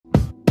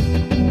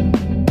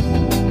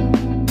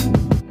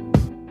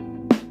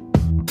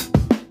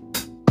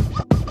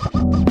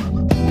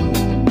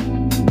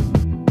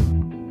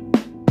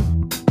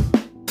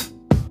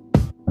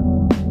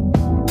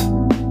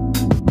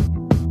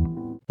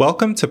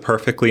Welcome to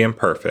Perfectly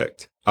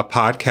Imperfect, a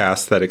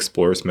podcast that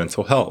explores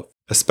mental health,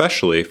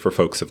 especially for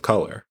folks of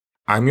color.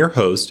 I'm your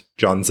host,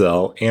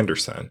 Johnzelle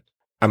Anderson.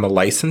 I'm a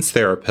licensed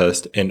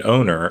therapist and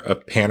owner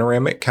of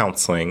Panoramic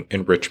Counseling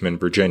in Richmond,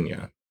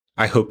 Virginia.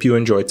 I hope you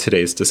enjoyed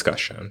today's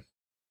discussion.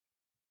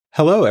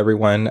 Hello,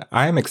 everyone.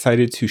 I am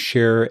excited to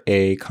share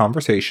a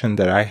conversation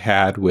that I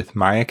had with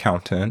my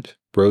accountant,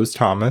 Rose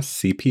Thomas,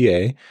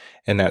 CPA,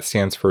 and that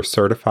stands for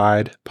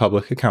Certified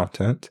Public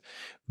Accountant.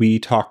 We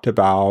talked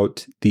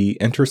about the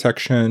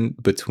intersection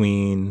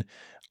between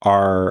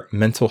our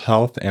mental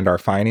health and our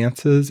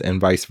finances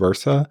and vice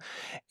versa.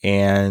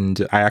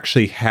 And I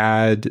actually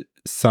had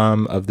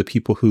some of the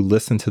people who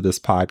listen to this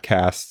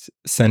podcast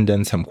send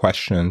in some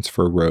questions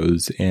for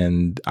Rose,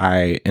 and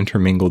I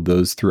intermingled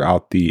those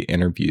throughout the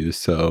interview.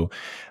 So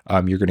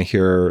you're going to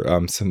hear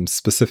some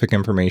specific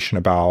information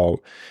about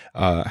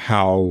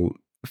how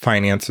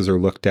finances are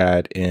looked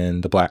at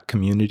in the Black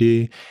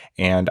community,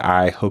 and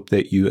I hope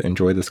that you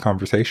enjoy this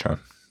conversation.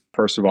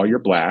 First of all, you're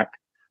Black.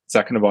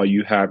 Second of all,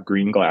 you have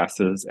green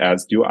glasses,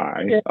 as do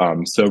I.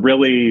 So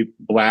really,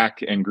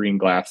 Black and green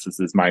glasses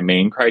is my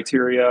main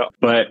criteria.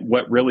 But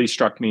what really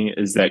struck me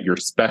is that you're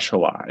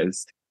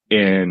specialized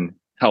in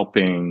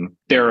helping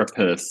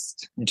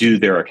therapists do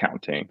their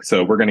accounting.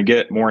 So we're going to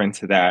get more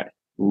into that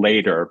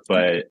later.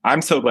 But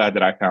I'm so glad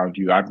that I found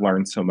you. I've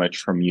learned so much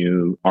from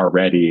you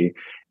already.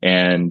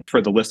 And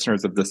for the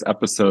listeners of this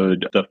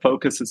episode, the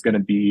focus is going to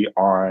be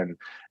on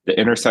the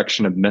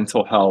intersection of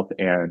mental health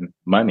and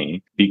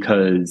money,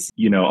 because,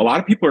 a lot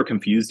of people are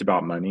confused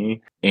about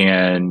money,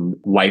 and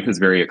life is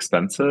very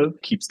expensive,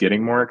 keeps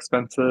getting more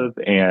expensive.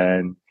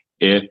 And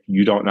if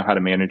you don't know how to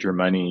manage your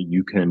money,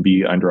 you can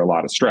be under a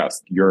lot of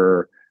stress.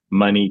 Your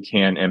money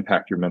can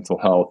impact your mental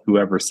health.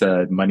 Whoever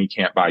said money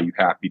can't buy you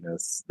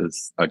happiness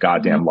is a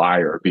goddamn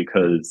liar,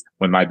 because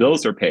when my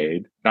bills are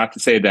paid, not to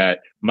say that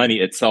money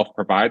itself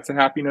provides the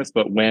happiness,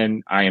 but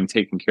when I am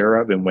taken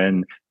care of and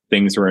when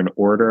things are in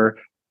order,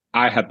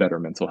 I have better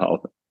mental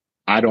health.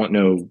 I don't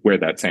know where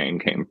that saying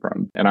came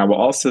from. And I will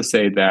also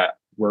say that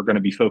we're going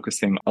to be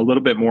focusing a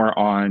little bit more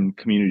on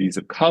communities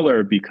of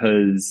color,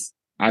 because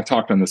I've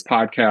talked on this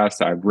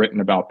podcast, I've written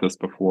about this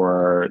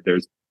before.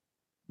 There's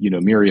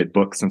myriad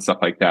books and stuff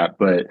like that.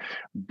 But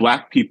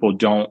Black people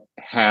don't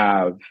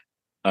have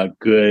a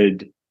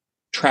good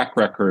track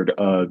record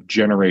of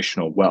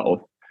generational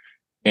wealth.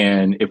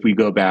 And if we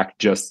go back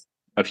just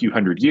a few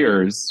hundred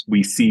years,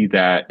 we see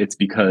that it's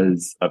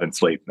because of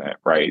enslavement,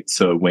 right?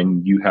 So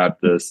when you have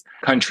this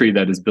country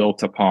that is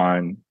built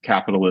upon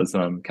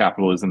capitalism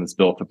is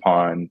built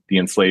upon the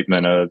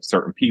enslavement of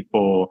certain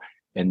people,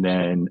 and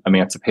then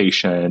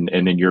emancipation,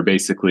 and then you're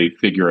basically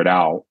figure it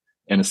out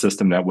in a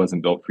system that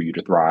wasn't built for you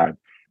to thrive.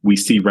 We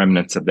see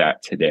remnants of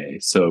that today.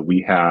 So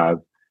we have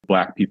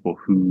Black people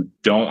who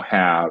don't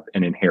have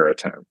an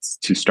inheritance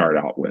to start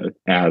out with,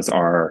 as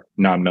our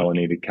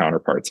non-melanated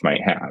counterparts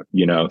might have,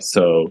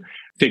 So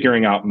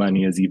figuring out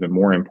money is even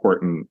more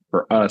important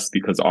for us,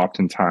 because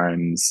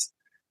oftentimes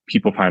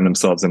people find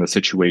themselves in a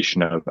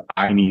situation of,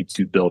 I need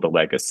to build a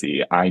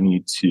legacy. I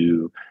need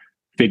to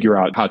figure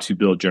out how to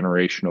build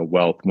generational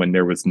wealth when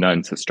there was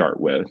none to start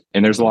with.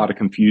 And there's a lot of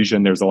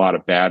confusion. There's a lot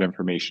of bad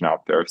information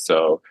out there.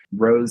 So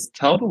Rose,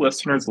 tell the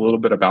listeners a little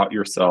bit about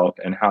yourself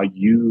and how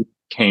you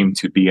came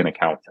to be an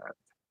accountant.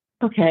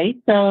 Okay.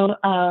 So,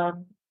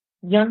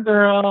 young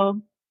girl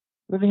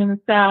living in the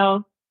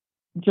South,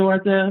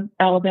 Georgia,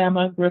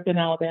 Alabama, grew up in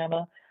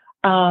Alabama.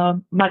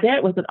 My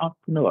dad was an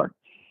entrepreneur,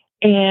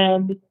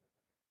 and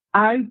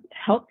I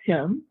helped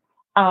him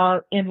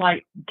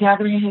in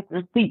gathering his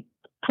receipts,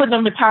 putting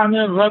them in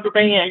retirement rubber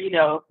band,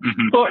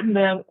 sorting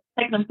them,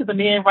 taking them to the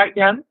man right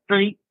down the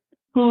street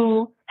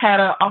who had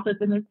an office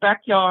in his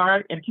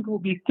backyard, and people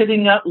would be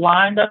sitting up,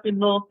 lined up in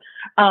little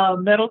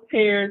metal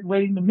chairs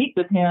waiting to meet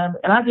with him.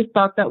 And I just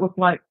thought that was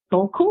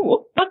so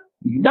cool. That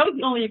was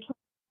the only account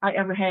I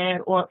ever had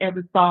or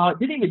ever saw.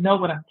 Didn't even know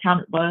what an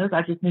accountant was.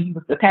 I just knew he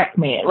was the tax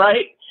man,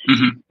 right?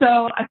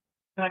 So I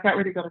got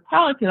ready to go to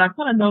college, and I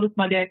kind of noticed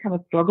my dad kind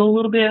of struggle a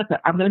little bit. I said,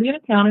 I'm going to be an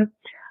accountant.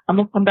 I'm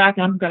going to come back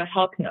and I'm going to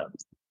help him.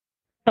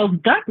 So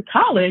got to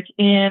college,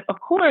 and of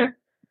course,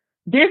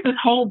 there's this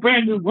whole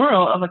brand new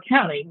world of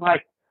accounting.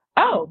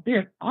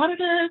 There's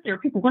auditors, there are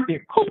people working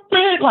in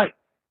corporate,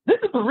 this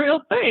is a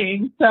real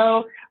thing.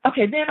 So,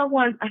 okay, then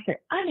I said,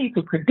 I need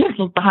some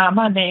credentials behind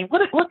my name.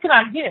 What can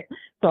I get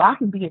so I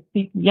can be a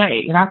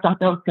CPA? And I thought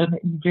that was going to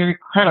be very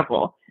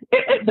credible.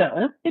 It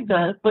does.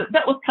 But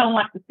that was kind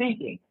of the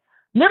thinking.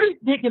 Never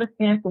did get a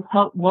chance to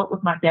help work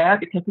with my dad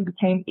because he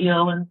became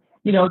ill and,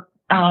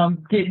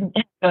 didn't,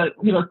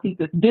 teach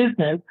this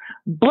business.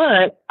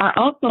 But I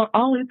also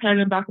always had in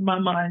the back of my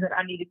mind that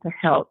I needed to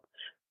help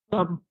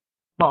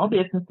small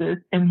businesses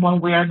in one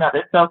way or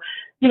another. So,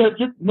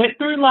 just went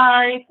through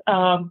life,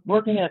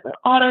 working as an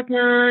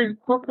auditor in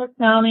corporate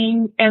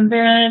accounting, and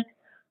then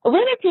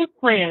ran into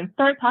friends,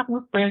 started talking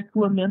with friends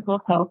who are mental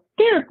health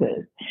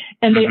therapists.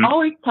 And they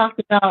always talked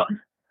about,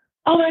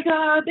 oh my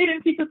God, they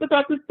didn't teach us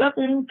about this stuff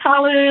in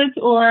college,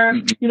 or,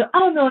 I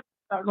don't know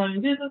about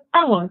running business.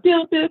 I don't want to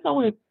deal with this. I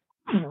went,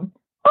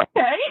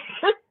 okay.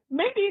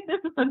 maybe this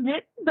is a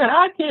niche that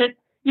I could,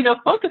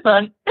 focus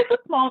on. It's a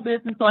small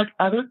business like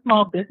other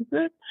small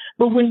businesses,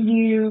 but when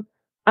you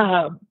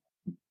um,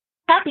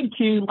 tap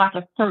into like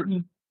a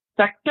certain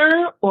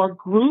sector or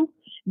group,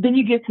 then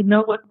you get to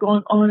know what's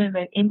going on in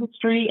the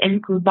industry and you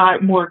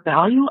provide more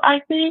value,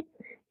 I think.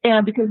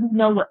 And because you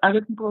know what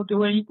other people are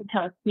doing, you can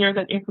kind of share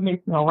that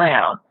information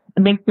around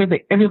and make sure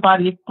that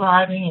everybody is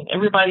thriving and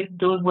everybody's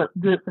doing what's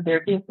good for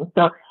their business.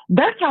 So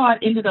that's how I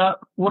ended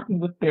up working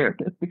with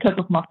therapists because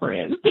of my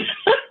friends.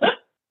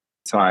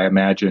 So I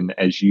imagine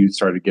as you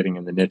started getting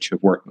in the niche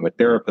of working with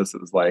therapists,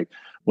 it was like,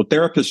 well,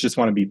 therapists just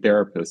want to be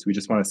therapists. We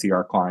just want to see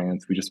our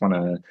clients. We just want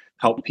to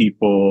help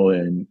people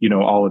and,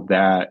 all of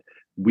that.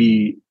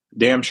 We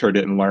damn sure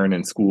didn't learn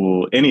in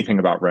school anything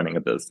about running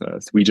a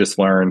business. We just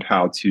learned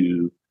how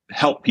to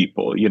help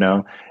people,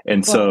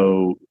 And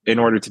so in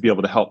order to be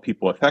able to help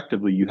people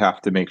effectively, you have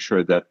to make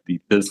sure that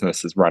the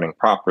business is running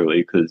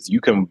properly because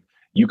you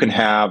can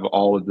have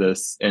all of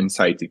this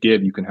insight to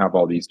give, you can have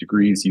all these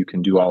degrees, you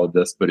can do all of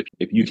this, but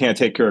if you can't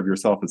take care of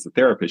yourself as a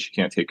therapist, you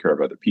can't take care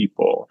of other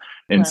people.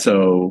 And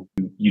so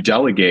you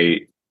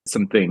delegate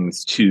some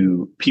things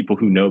to people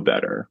who know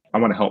better. I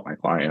want to help my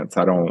clients.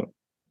 I don't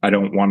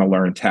want to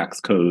learn tax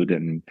code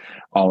and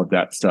all of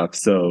that stuff.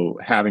 So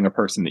having a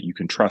person that you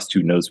can trust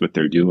who knows what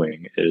they're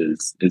doing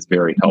is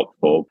very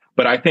helpful.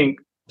 But I think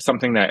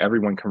something that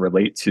everyone can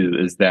relate to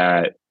is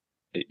that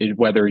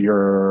whether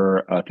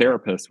you're a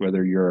therapist,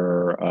 whether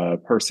you're a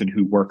person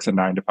who works a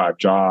 9-to-5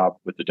 job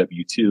with a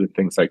W-2 and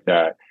things like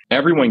that,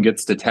 everyone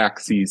gets to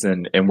tax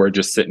season and we're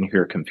just sitting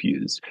here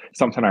confused.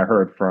 Something I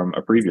heard from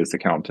a previous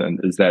accountant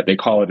is that they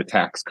call it a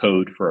tax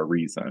code for a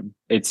reason.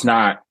 It's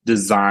not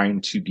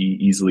designed to be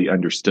easily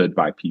understood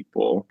by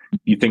people.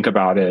 You think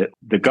about it,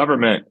 the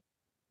government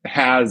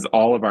has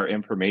all of our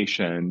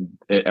information.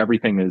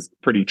 Everything is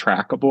pretty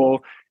trackable,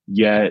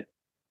 yet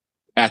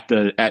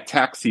at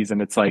tax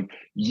season, it's like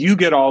you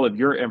get all of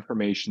your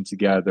information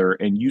together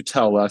and you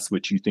tell us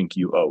what you think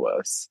you owe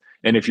us.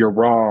 And if you're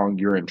wrong,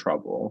 you're in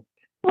trouble.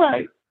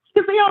 Right.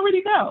 Because they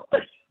already know.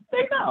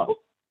 They know.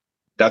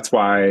 That's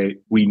why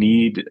we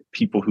need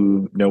people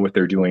who know what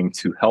they're doing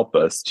to help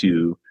us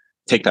to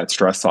take that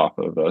stress off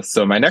of us.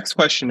 So my next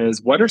question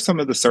is, what are some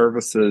of the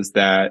services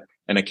that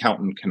an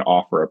accountant can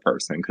offer a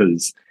person?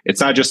 Because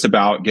it's not just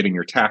about getting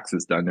your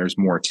taxes done. There's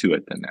more to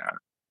it than that.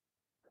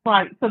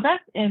 Right. So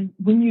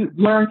when you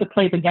learn to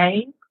play the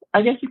game,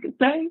 I guess you could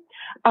say,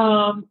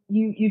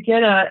 you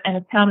get an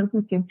accountant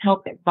who can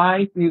help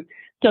advise you.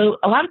 So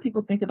a lot of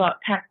people think about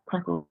tax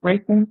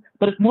preparation,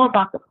 but it's more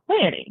about the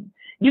planning.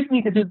 You just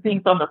need to do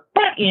things on the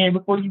front end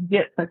before you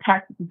get the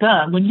taxes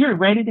done. When you're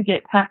ready to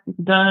get taxes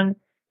done,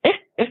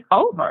 it's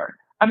over.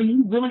 I mean,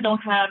 you really don't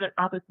have an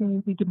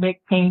opportunity to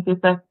make changes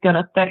that's going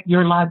to affect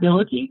your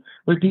liability,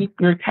 reduce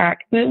your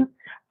taxes.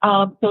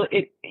 So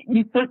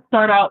you should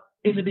start out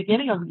in the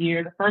beginning of the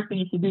year. The first thing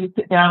you should do is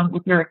sit down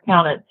with your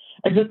accountant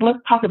and just let's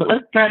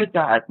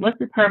strategize. Let's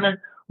determine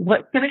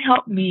what's going to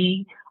help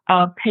me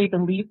pay the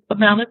least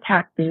amount of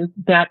taxes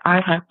that I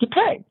have to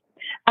pay.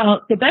 So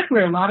that's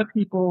where a lot of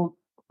people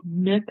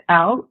miss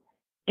out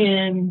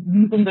in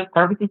using the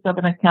services of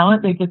an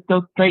accountant. They just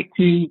go straight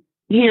to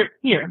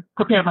here,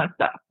 prepare my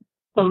stuff.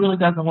 So it really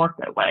doesn't work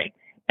that way.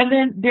 And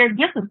then there are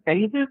different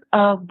phases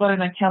of what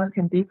an accountant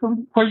can do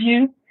for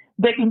you.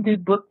 They can do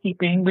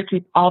bookkeeping, which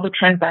is all the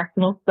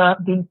transactional stuff,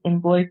 doing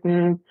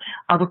invoices,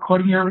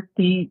 recording your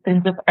receipts,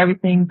 and just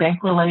everything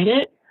bank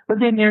related. But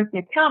then there's the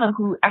accountant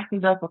who actually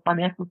does a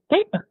financial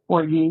statement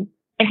for you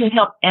and can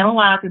help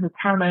analyze and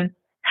determine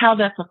how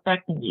that's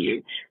affecting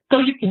you. So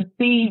you can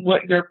see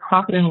what your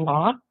profit and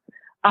loss,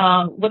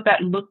 what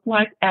that looks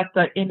like at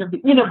the end of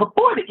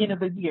before the end of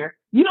the year.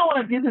 You don't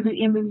want to get to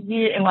the end of the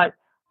year and like,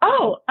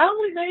 oh, I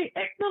only made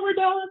X number of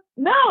dollars.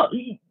 No,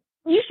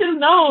 you should have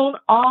known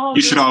all.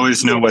 You should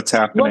always know what's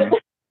happening.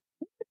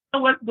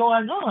 What's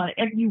going on.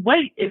 If you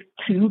wait, it's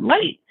too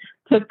late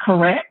to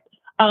correct.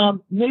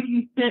 Maybe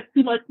you spent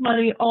too much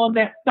money on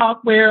that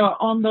software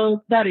or on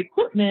that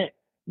equipment.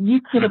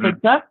 You could have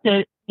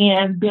adjusted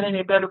and been in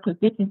a better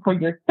position for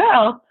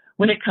yourself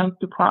when it comes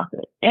to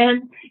profit.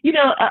 And,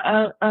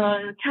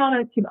 an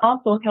accountant can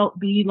also help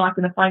be like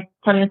a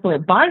financial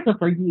advisor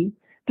for you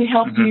to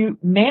help you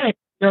manage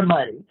your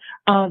money.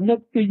 Make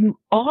sure you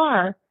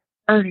are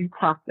earning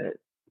profit.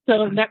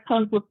 So that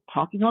comes with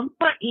talking on the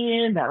front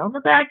end, not on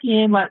the back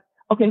end. Like,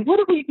 okay, what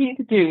do we need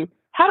to do?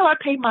 How do I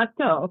pay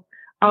myself?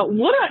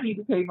 What do I need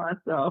to pay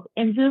myself?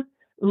 And just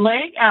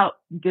laying out,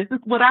 this is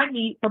what I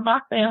need for my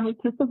family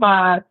to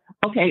survive.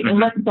 Okay, and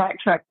let's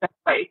backtrack that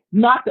way,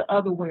 not the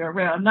other way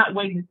around, not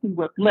waiting to see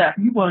what's left.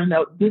 You want to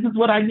know, this is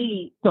what I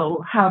need,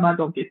 so how am I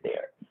going to get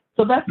there?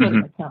 So that's what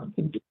an accountant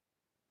can do.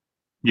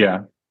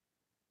 Yeah.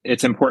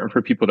 It's important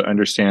for people to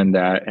understand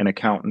that an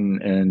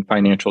accountant in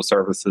financial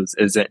services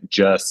isn't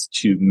just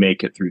to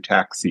make it through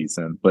tax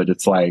season, but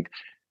it's like,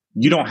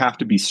 you don't have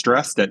to be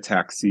stressed at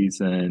tax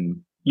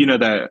season.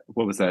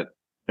 What was that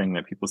thing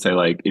that people say,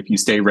 like, if you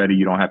stay ready,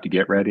 you don't have to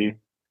get ready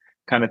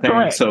kind of thing.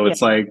 Correct. So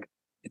it's like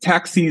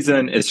tax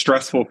season is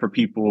stressful for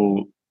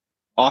people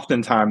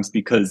oftentimes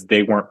because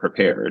they weren't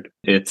prepared.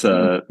 It's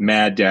a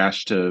mad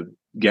dash to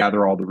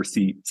gather all the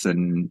receipts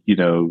and,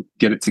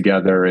 get it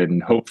together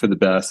and hope for the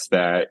best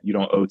that you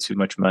don't owe too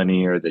much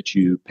money or that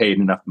you paid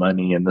enough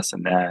money and this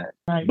and that.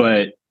 Right.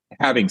 But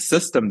having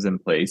systems in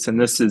place, and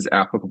this is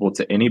applicable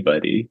to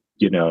anybody,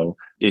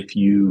 if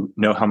you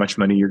know how much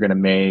money you're going to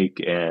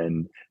make,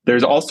 and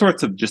there's all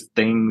sorts of just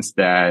things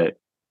that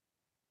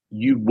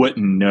you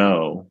wouldn't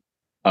know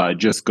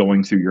just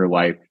going through your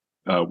life,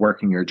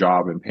 working your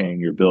job and paying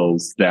your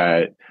bills,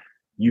 that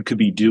you could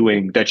be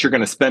doing, that you're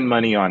going to spend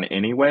money on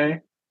anyway,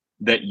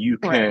 that you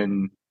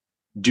can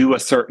do a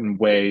certain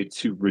way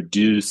to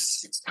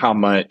reduce how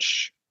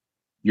much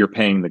you're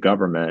paying the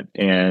government.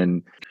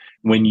 And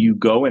when you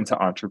go into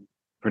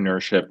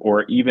entrepreneurship,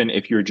 or even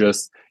if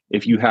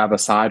you have a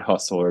side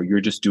hustle, or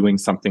you're just doing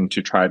something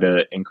to try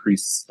to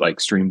increase like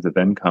streams of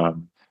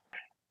income,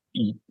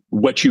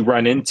 what you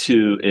run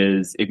into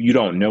is, if you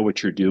don't know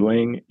what you're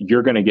doing,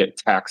 you're going to get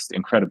taxed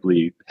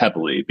incredibly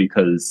heavily,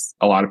 because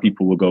a lot of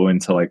people will go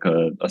into like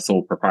a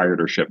sole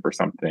proprietorship or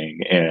something,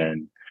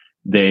 and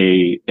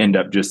they end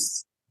up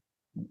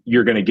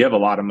you're going to give a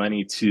lot of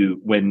money to,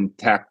 when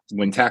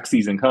tax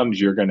season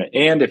comes,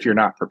 and if you're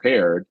not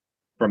prepared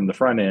from the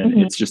front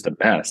end, it's just a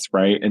mess,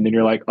 right? And then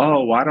you're like,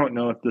 oh, well, I don't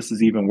know if this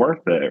is even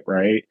worth it,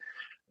 right?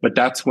 But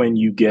that's when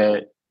you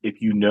get,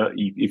 if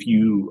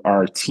you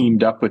are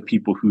teamed up with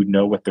people who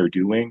know what they're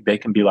doing, they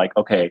can be like,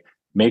 okay,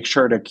 make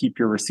sure to keep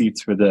your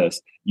receipts for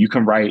this. You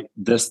can write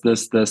this,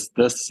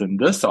 and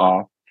this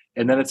off.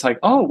 And then it's like,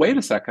 oh, wait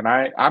a second,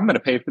 I'm going to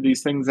pay for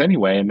these things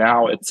anyway. And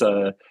now it's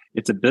a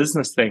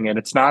business thing, and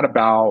it's not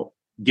about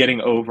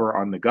getting over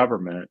on the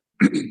government.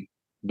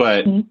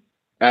 But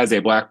as a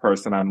Black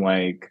person, I'm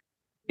like,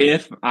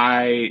 if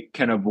I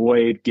can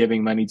avoid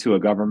giving money to a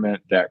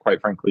government that, quite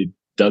frankly,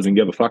 doesn't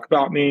give a fuck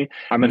about me,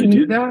 I'm going to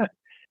do that.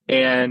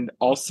 And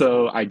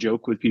also, I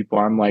joke with people,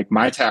 I'm like,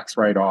 my tax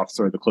write-offs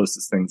are the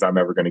closest things I'm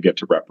ever going to get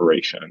to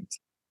reparations.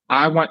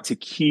 I want to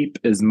keep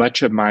as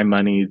much of my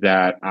money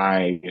that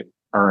I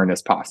earn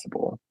as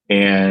possible.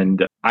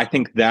 And I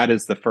think that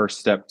is the first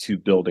step to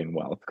building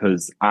wealth,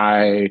 because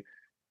I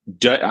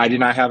did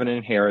not have an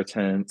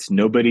inheritance.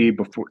 Nobody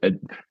before,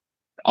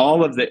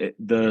 all of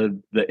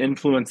the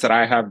influence that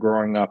I have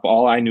growing up,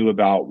 all I knew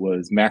about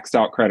was maxed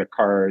out credit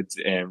cards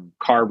and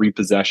car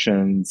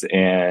repossessions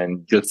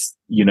and just,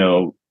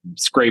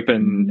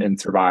 scraping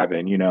and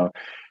surviving,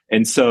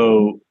 And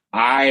so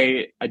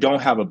I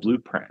don't have a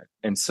blueprint.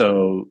 And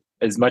so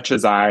as much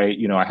as I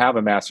have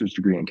a master's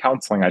degree in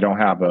counseling, I don't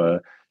have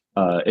a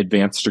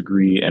advanced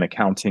degree in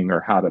accounting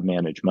or how to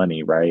manage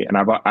money, right? And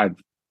I've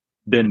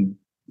been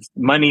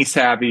money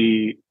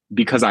savvy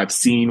because I've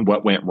seen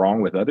what went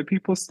wrong with other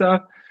people's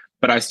stuff,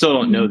 but I still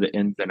don't know the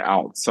ins and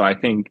outs. So I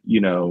think,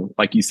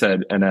 like you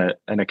said, an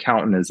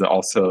accountant is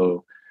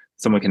also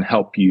someone can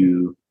help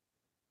you,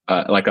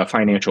 like a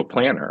financial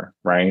planner,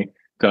 right?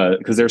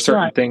 Because there's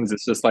certain things,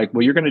 it's just like,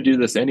 well, you're going to do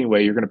this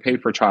anyway. You're going to pay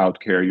for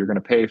childcare. You're going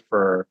to pay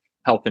for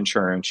health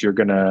insurance. You're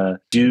going to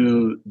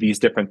do these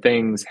different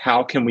things.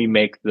 How can we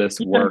make this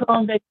work?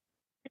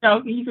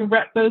 You can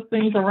wrap those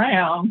things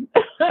around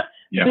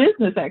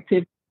business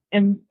activity,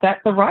 and that's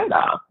a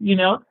write-off, You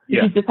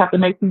just have to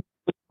make them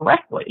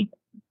correctly.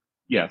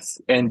 Yes,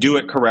 and do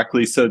it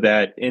correctly so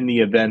that in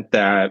the event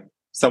that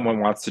someone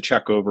wants to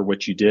check over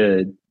what you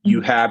did,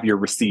 you have your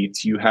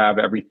receipts, you have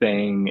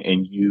everything,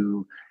 and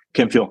you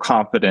can feel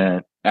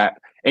confident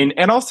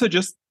and also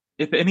just,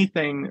 if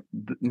anything,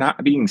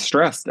 not being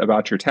stressed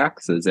about your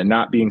taxes and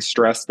not being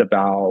stressed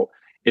about,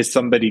 is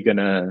somebody going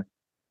to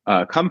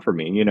come for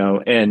me,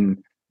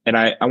 And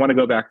I want to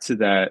go back to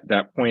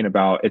that point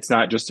about, it's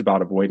not just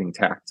about avoiding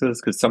taxes,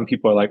 because some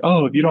people are like,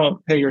 oh, if you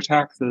don't pay your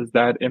taxes,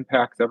 that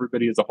impacts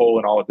everybody as a whole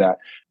and all of that.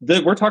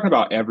 We're talking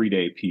about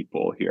everyday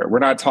people here. We're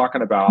not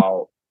talking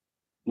about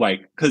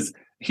because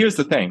here's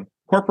the thing,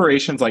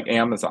 corporations like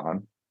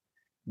Amazon,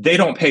 they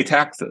don't pay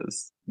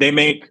taxes. They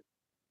make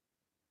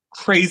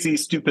crazy,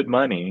 stupid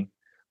money,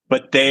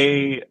 but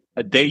they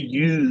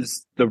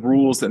use the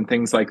rules and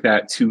things like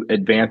that to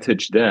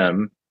advantage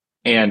them,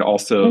 and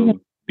also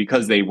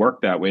because they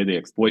work that way, they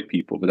exploit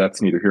people, but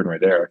that's neither here nor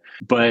there.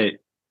 But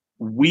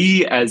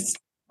we as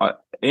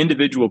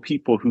individual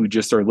people who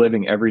just are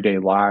living everyday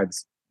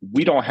lives,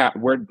 we're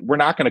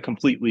not going to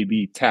completely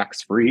be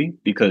tax free,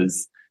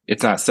 because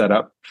it's not set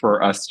up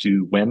for us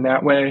to win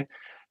that way.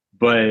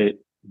 But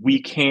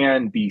we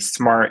can be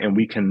smart, and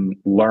we can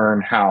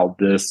learn how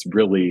this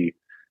really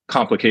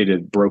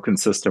complicated, broken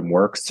system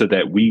works, so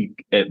that we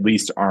at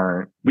least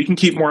we can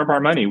keep more of our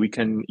money. We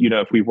can,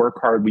 if we work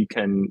hard, we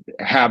can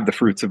have the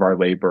fruits of our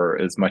labor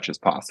as much as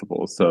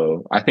possible.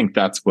 So I think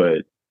that's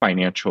what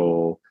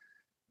financial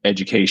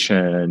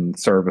education,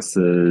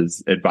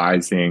 services,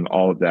 advising,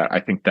 all of that, I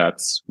think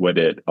that's what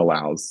it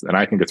allows. And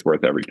I think it's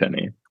worth every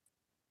penny.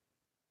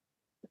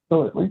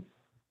 Absolutely.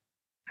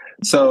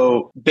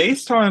 So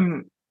based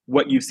on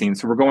what you've seen,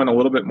 so we're going a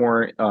little bit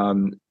more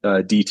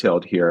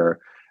detailed here.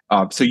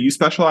 So you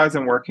specialize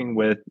in working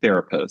with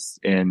therapists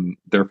in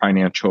their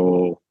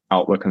financial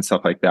outlook and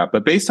stuff like that.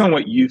 But based on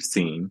what you've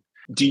seen,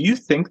 Do you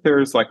think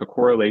there's like a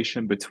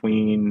correlation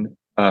between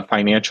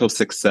financial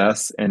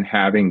success and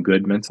having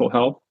good mental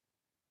health?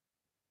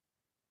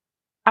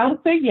 I would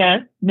say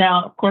yes.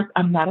 Now, of course,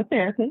 I'm not a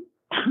therapist,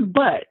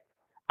 but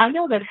I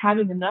know that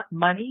having enough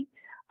money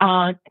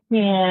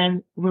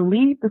can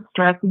relieve the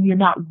stress and you're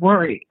not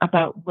worried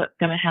about what's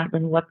going to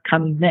happen, what's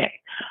coming next.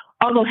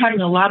 Although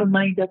having a lot of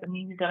money doesn't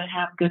mean you're going to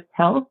have good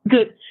health,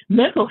 good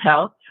mental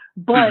health,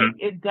 but Hmm.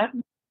 it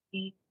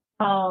definitely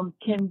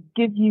can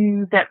give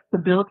you that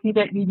stability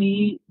that you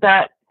need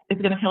that is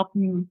going to help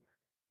you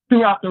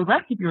throughout the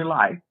rest of your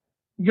life.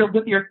 You're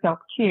with your self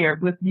care,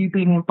 with you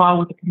being involved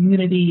with the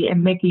community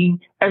and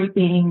making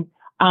everything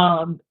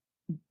um,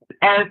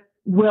 as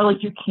well as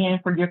you can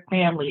for your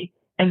family.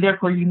 And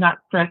therefore, you're not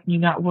stressed and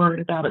you're not worried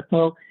about it.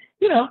 So,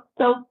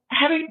 so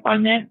having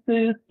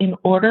finances in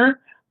order,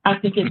 I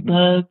think it Hmm.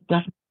 does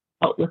definitely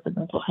help with the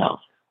mental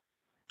health.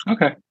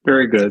 Okay,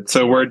 very good.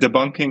 So we're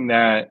debunking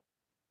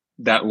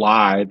that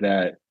lie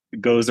that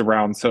goes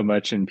around so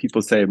much, and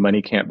people say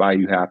money can't buy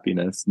you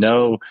happiness.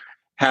 No,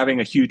 having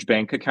a huge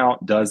bank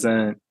account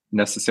doesn't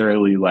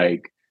necessarily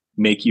like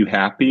make you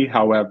happy.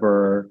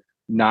 However,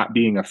 not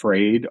being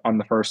afraid on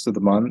the first of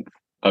the month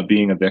of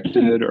being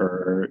evicted,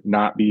 or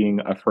not being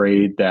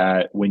afraid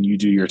that when you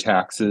do your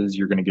taxes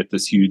you're going to get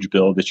this huge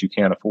bill that you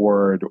can't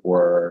afford,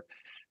 or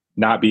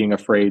not being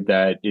afraid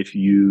that if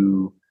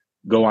you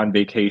go on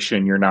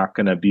vacation, you're not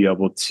going to be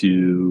able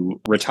to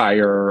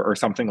retire or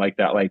something like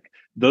that. Like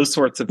those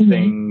sorts of Mm-hmm.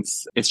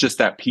 things, it's just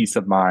that peace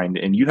of mind.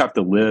 And you have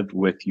to live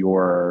with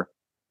your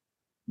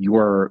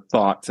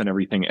thoughts and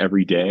everything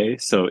every day.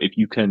 So if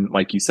you can,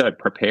 like you said,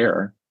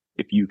 prepare,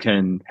 if you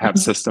can have Mm-hmm.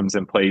 systems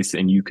in place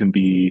and you can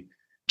be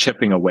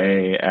chipping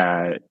away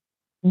at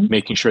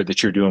making sure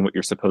that you're doing what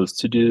you're supposed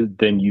to do,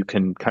 then you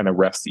can kind of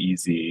rest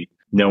easy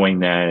knowing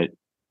that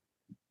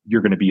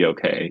you're going to be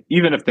okay,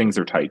 even if things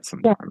are tight Yeah.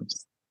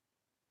 sometimes.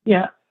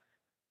 Yeah.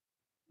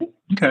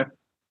 Okay.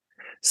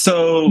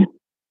 So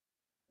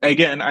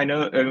again,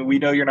 we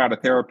know you're not a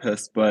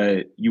therapist,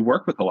 but you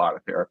work with a lot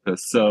of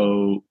therapists.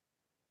 So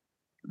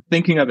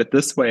thinking of it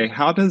this way,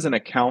 how does an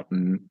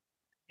accountant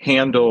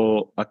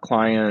handle a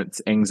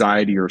client's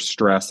anxiety or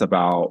stress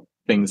about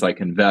things like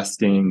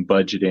investing,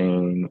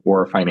 budgeting,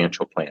 or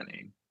financial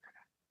planning?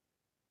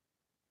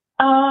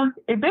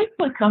 It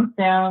basically comes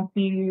down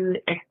to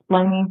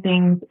explaining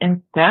things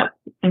in steps,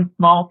 in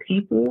small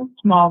pieces,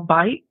 small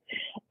bites,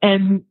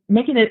 and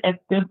making it as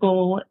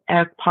simple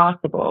as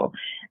possible.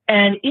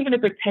 And even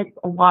if it takes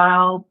a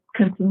while,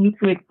 continue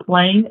to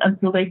explain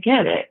until they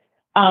get it.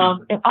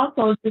 Mhm. And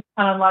also just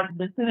kind of like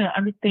listen and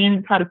understand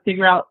and try to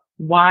figure out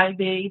why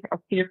they are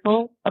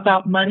fearful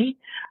about money.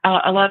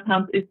 A lot of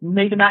times it's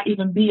maybe not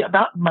even be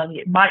about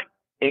money.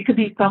 It could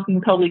be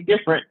something totally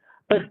different,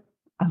 but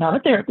I'm not a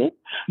therapist,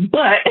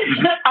 but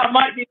Mhm. I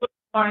might be able to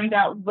find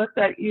out what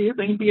that is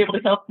and be able to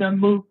help them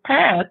move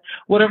past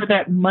whatever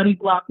that money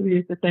block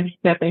is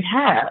that they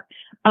have.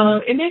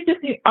 And then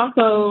just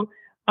also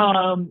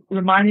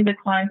reminding the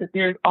clients that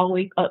there's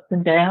always ups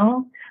and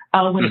downs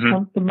when it Mhm.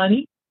 comes to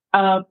money,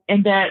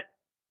 and that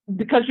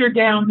because you're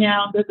down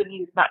now doesn't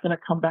mean it's not going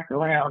to come back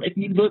around. If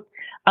you look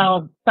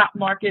stock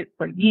market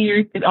for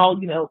years, it all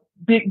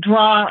big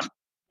drop,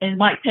 and it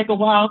might take a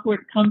while for it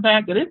to come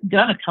back, but it's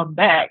gonna come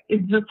back.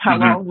 It's just how Mhm.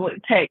 long will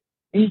it take?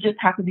 And you just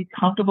have to be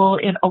comfortable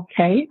and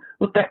okay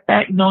with that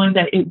fact, knowing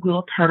that it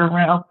will turn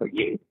around for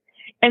you.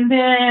 And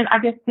then I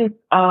guess just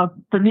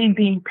for me,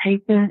 being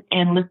patient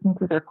and listening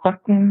to their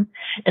questions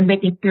and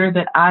making sure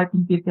that I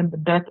can give them the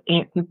best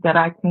answers that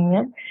I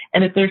can.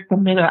 And if there's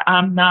something that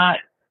I'm not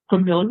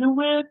familiar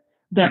with,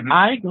 that Mhm.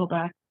 I go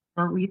back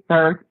for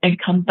research and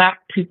come back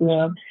to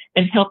them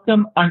and help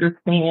them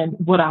understand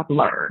what I've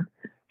learned.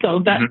 So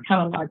that's Mhm.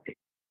 kind of like,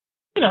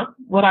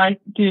 what I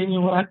do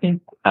and what I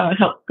think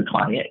helps the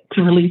client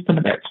to relieve some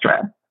of that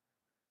stress.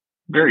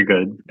 Very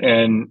good.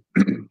 And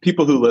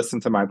people who listen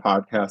to my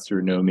podcast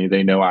or know me,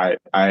 they know I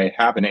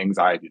have an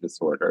anxiety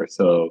disorder.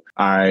 So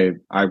I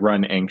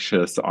run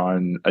anxious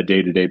on a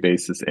day-to-day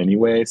basis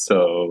anyway.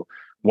 So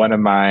one of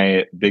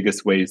my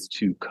biggest ways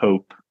to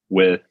cope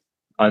with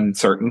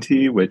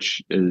uncertainty,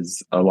 which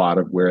is a lot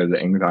of where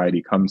the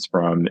anxiety comes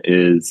from,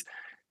 is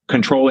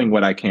controlling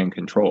what I can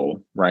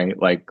control, right?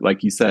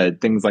 Like you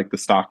said, things like the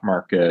stock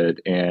market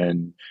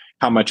and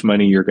how much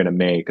money you're going to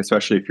make,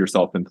 especially if you're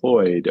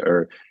self-employed,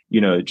 or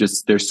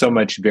just there's so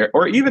much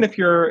or even if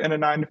you're in a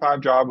 9 to 5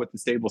 job with a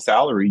stable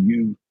salary,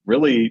 you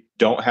really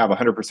don't have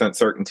 100%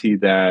 certainty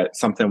that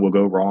something will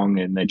go wrong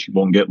and that you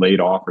won't get laid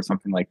off or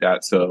something like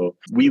that. So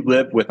we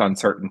live with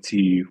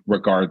uncertainty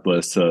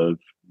regardless of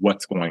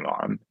what's going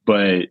on.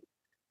 But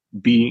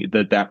being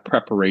that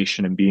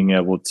preparation and being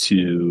able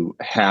to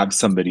have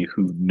somebody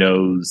who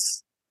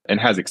knows and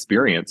has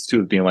experience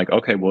too, of being like,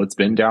 okay, well, it's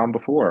been down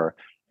before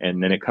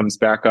and then it comes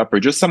back up, or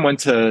just someone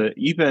to,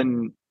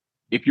 even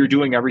if you're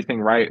doing everything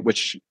right,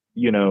 which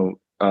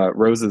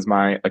Rose is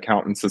my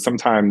accountant, so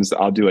sometimes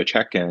I'll do a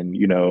check-in,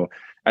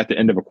 at the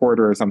end of a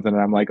quarter or something,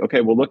 and I'm like,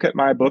 okay, well, look at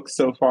my books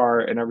so far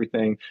and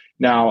everything.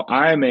 Now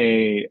I'm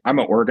an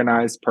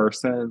organized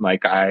person.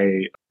 Like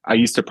I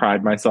used to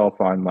pride myself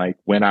on like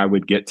when I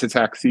would get to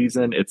tax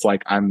season, it's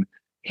like I'm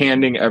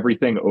handing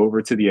everything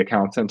over to the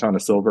accountant on a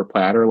silver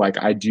platter.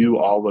 Like I do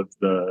all of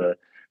the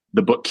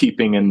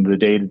bookkeeping and the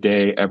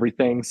day-to-day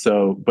everything.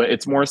 So, but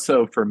it's more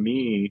so for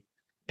me,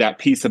 that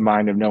peace of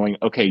mind of knowing,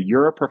 okay,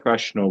 you're a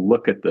professional,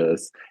 look at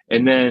this.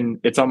 And then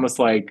it's almost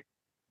like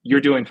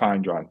you're doing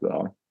fine,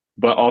 Johnsville.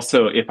 But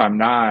also if I'm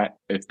not,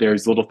 if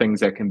there's little things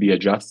that can be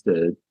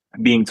adjusted,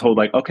 being told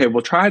like, okay,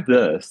 well, try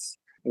this,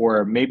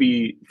 or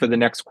maybe for the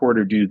next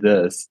quarter, do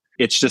this.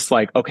 It's just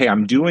like, okay,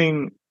 I'm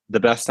doing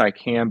the best I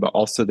can, but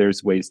also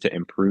there's ways to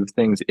improve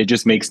things. It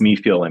just makes me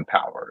feel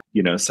empowered,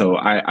 you know? So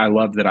I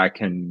love that I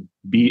can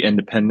be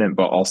independent,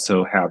 but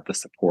also have the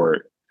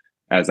support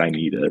as I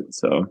need it.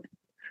 So.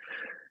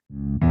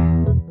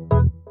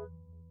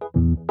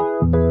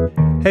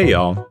 Hey,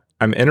 y'all.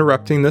 I'm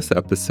interrupting this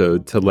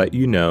episode to let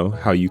you know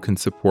how you can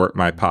support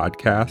my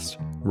podcast,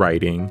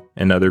 writing,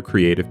 and other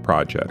creative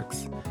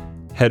projects.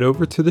 Head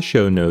over to the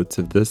show notes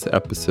of this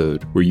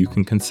episode where you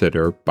can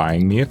consider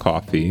buying me a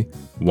coffee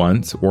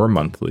once or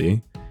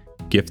monthly,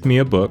 gift me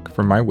a book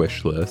from my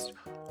wish list,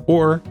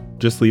 or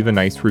just leave a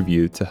nice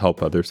review to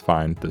help others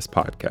find this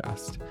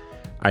podcast.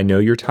 I know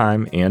your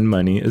time and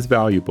money is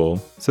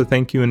valuable, so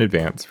thank you in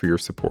advance for your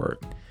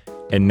support.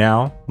 And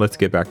now, let's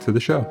get back to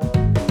the show.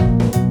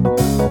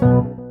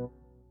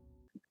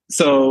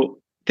 So,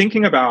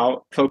 thinking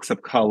about folks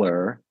of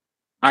color,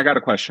 I got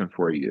a question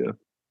for you.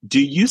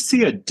 Do you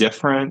see a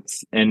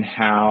difference in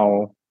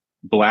how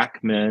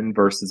Black men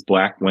versus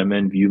Black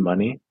women view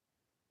money?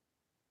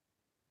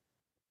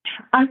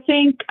 I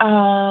think,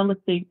 let's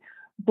see,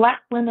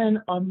 Black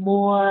women are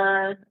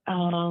more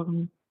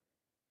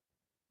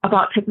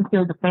about taking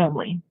care of the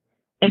family.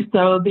 And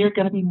so they're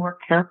going to be more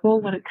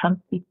careful when it comes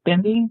to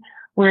spending,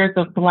 whereas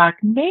a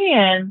Black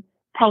man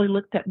probably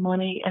looks at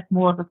money as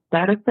more of a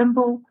status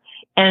symbol.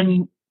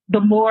 And the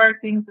more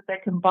things that they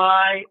can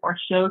buy or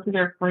show to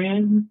their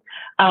friends,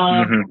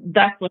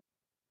 that's what.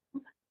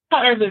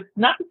 However,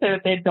 not to say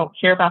that they don't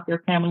care about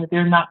their family,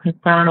 they're not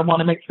concerned or want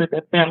to make sure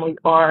their family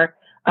are,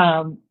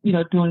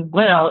 doing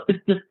well.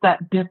 It's just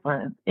that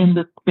difference in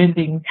the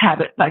spending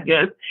habits, I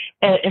guess.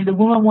 And the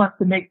woman wants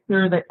to make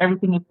sure that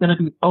everything is going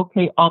to be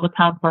okay all the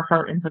time for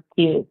her and her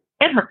kids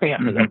and her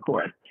family, of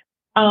course.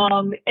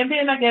 And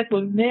then I guess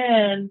with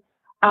men,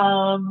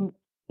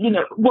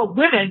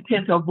 women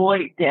tend to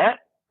avoid debt,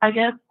 I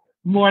guess,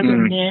 more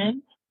than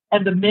men.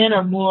 And the men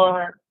are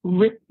more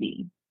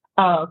risky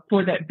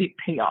for that big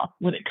payoff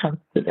when it comes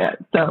to that.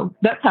 So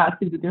that's how I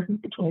see the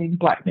difference between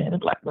Black men and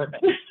Black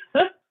women.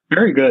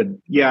 Very good.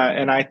 Yeah.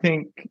 And I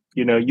think,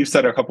 you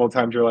said a couple of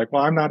times, you're like,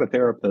 well, I'm not a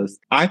therapist.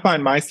 I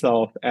find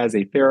myself as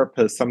a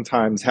therapist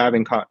sometimes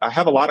I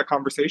have a lot of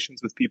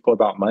conversations with people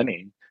about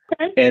money.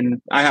 Okay.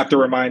 And I have to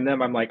remind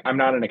them, I'm like, I'm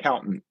not an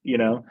accountant,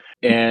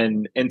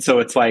 and so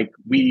it's like,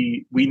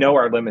 we know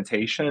our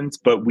limitations,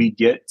 but we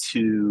get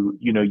to,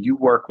 you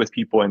work with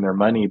people and their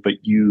money, but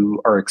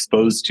you are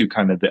exposed to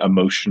kind of the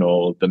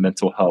emotional, the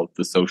mental health,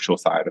 the social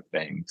side of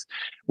things.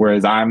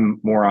 Whereas I'm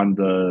more on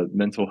the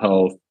mental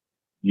health,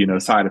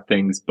 side of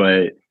things.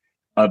 But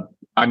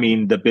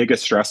the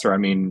biggest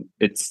stressor,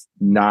 it's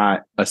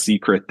not a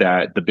secret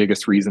that the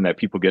biggest reason that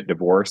people get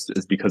divorced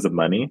is because of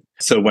money.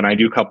 So when I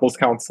do couples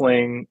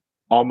counseling,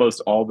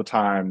 almost all the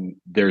time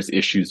there's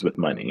issues with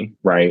money,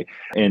 right?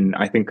 And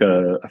I think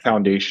a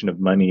foundation of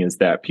money is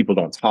that people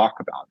don't talk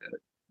about it.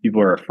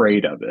 People are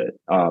afraid of it.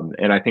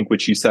 And I think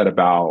what you said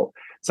about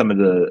some of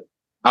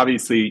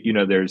obviously,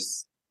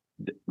 there's,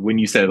 when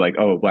you said like,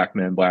 oh, Black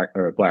men,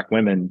 Black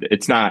women,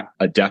 it's not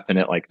a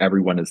definite, like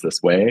everyone is this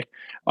way.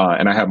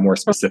 And I have more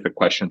specific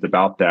questions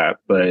about that.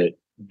 But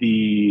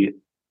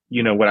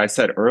what I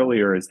said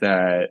earlier is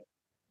that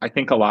I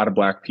think a lot of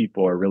Black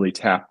people are really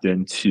tapped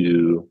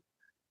into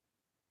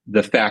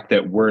the fact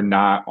that we're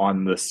not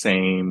on the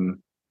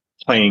same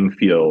playing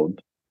field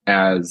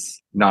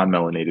as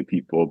non-melanated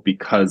people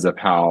because of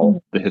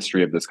how the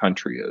history of this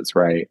country is,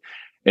 right?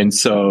 And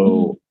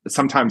so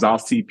sometimes I'll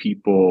see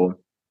people,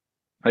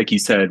 like you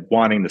said,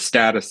 wanting the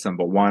status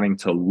symbol, wanting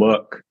to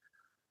look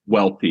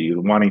wealthy,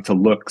 wanting to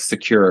look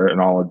secure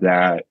and all of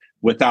that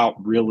without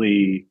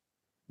really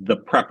the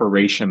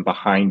preparation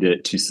behind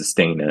it to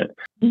sustain it.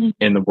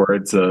 In the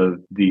words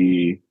of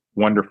the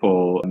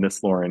wonderful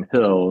Miss Lauryn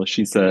Hill,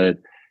 she said,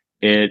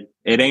 it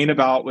ain't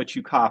about what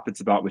you cop,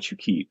 it's about what you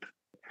keep.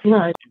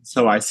 Right.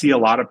 So I see a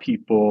lot of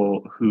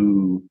people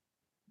who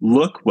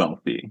look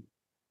wealthy,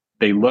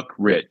 they look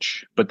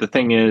rich, but the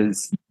thing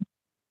is,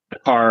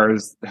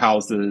 cars,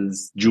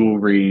 houses,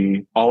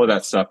 jewelry, all of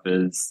that stuff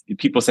is,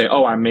 people say,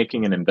 oh, I'm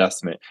making an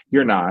investment.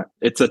 You're not.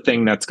 It's a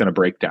thing that's going to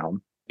break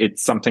down.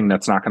 It's something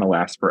that's not going to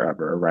last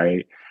forever,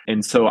 right?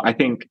 And so I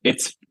think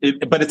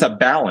but it's a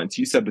balance.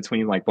 You said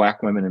between like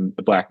Black women and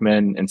Black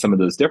men and some of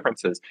those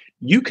differences.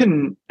 You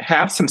can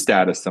have some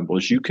status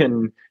symbols. You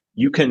can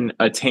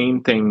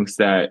attain things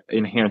that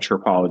enhance your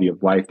quality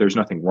of life. There's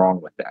nothing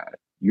wrong with that.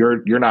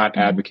 You're not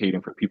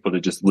advocating for people to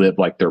just live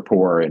like they're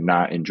poor and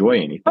not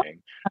enjoy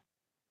anything.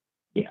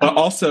 Yeah. But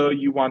also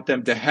you want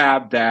them to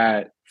have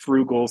that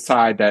frugal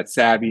side, that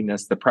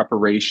savviness, the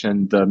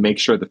preparation, the make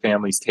sure the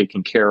family's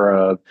taken care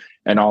of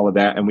and all of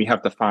that. And we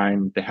have to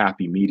find the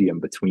happy medium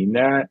between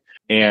that.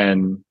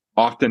 And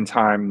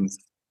oftentimes,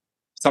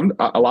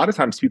 a lot of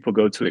times people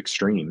go to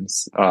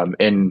extremes.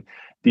 And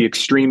the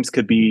extremes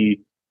could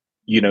be,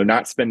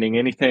 not spending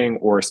anything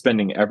or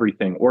spending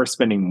everything or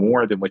spending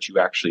more than what you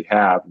actually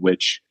have,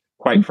 which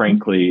quite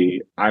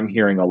frankly, I'm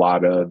hearing a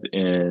lot of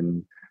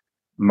in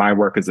my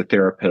work as a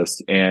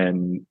therapist.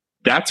 And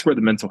that's where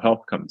the mental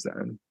health comes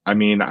in. I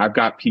mean, I've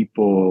got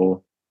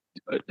people,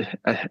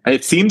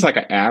 it seems like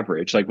an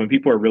average, like when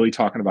people are really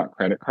talking about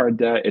credit card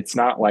debt, it's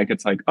not like,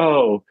 it's like,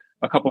 oh,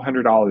 a couple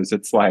 $100s.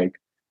 It's like,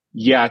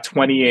 yeah,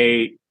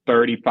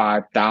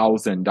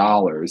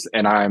 $35,000.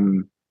 And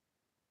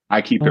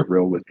I keep it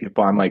real with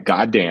people. I'm like,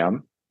 God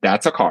damn,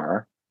 that's a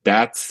car.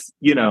 That's,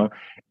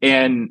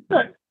 and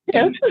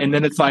and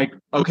then it's like,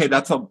 okay,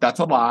 that's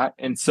a lot.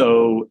 And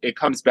so it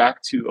comes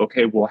back to,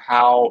 okay, well,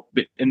 how,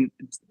 and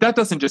that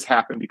doesn't just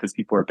happen because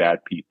people are bad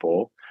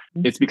people.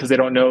 It's because they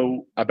don't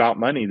know about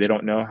money. They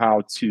don't know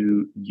how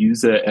to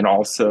use it. And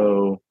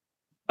also,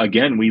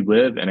 again, we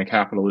live in a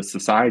capitalist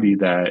society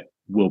that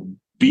will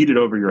beat it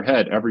over your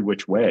head every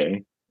which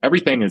way.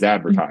 Everything is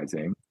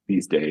advertising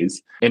these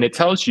days. And it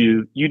tells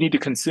you need to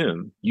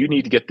consume. You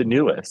need to get the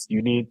newest.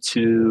 You need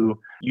to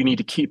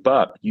keep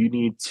up. You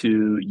need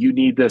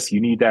this, you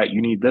need that, you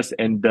need this.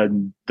 And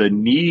the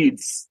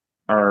needs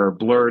are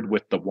blurred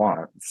with the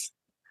wants.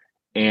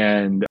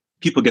 And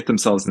people get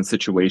themselves in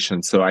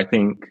situations. So I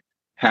think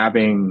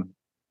having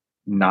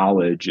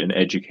knowledge and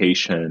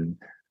education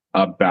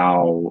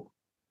about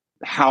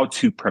how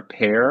to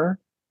prepare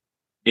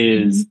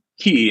is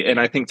key. And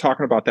I think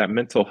talking about that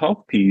mental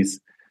health piece,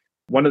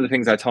 one of the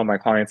things I tell my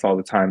clients all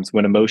the time is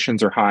when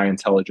emotions are high,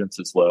 intelligence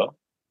is low.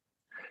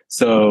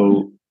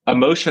 So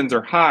emotions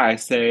are high,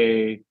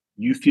 say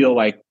you feel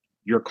like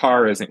your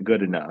car isn't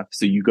good enough.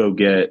 So you go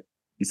get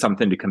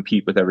something to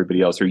compete with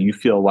everybody else, or you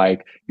feel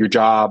like your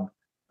job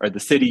or the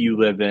city you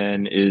live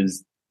in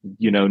is,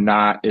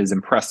 not as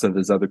impressive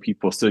as other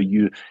people. So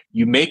you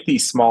make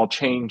these small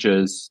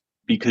changes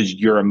because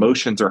your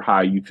emotions are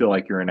high. You feel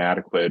like you're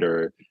inadequate,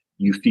 or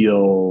you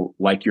feel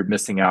like you're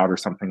missing out or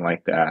something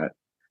like that.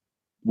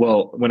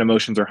 Well, when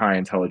emotions are high,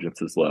 intelligence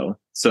is low.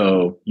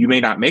 So you may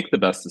not make the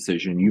best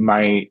decision. You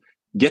might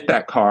get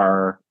that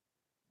car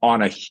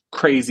on a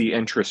crazy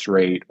interest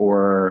rate,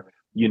 or,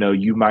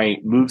 you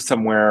might move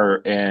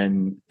somewhere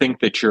and think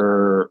that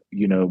you're,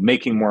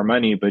 making more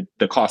money, but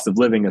the cost of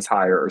living is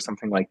higher or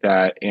something like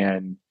that.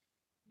 And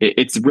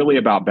it's really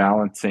about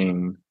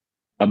balancing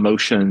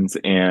emotions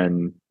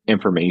and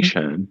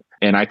information.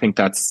 And I think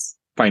that's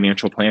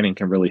financial planning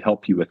can really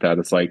help you with that.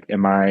 It's like,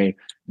 am I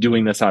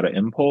doing this out of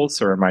impulse,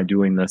 or am I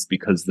doing this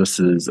because this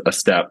is a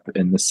step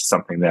and this is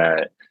something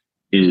that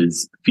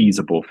is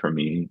feasible for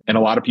me? And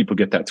a lot of people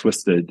get that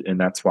twisted. And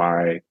that's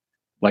why,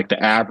 like,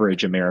 the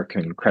average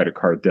American credit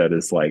card debt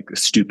is like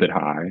stupid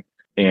high.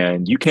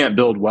 And you can't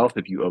build wealth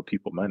if you owe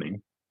people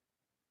money.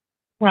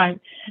 Right.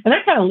 And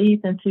that kind of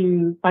leads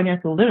into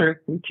financial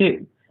literacy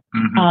too.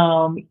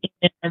 And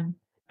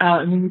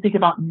when you think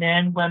about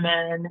men,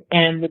 women,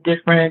 and the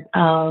different,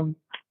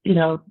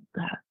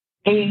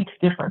 age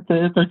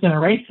differences or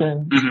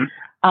generations,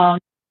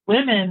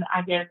 women,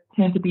 I guess,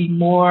 tend to be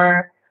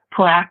more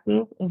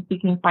proactive in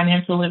seeking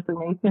financial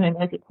information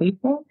and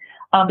education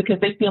because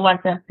they feel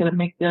like that's going to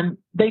make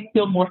they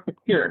feel more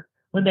secure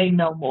when they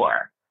know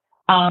more.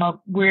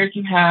 Whereas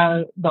you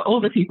have the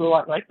older people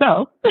like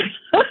myself,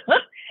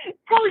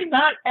 probably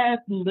not as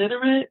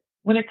literate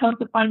when it comes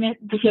to finance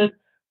because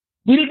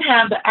we didn't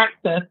have the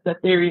access that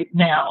there is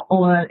now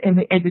in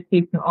the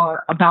education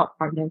or about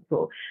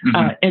financial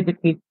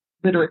education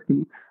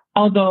literacy.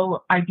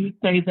 Although I do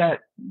say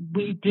that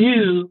we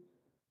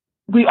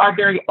are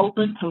very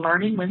open to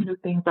learning when new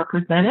things are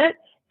presented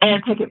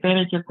and take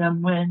advantage of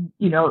them when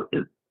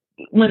it's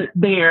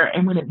there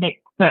and when it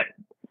makes sense.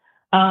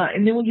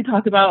 And then when you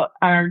talk about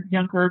our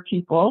younger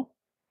people,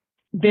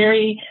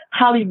 very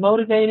highly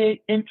motivated,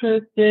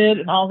 interested,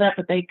 and all that,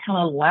 but they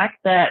kind of lack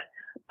that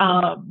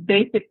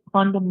basic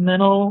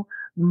fundamental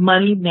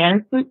money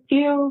management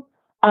skills.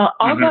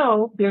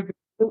 Although they're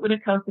good when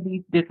it comes to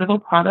these digital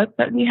products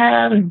that we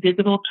have and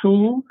digital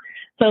tools,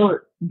 so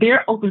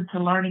they're open to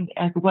learning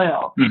as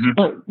well.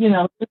 But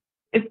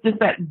it's just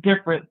that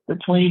difference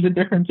between the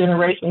different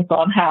generations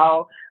on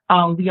how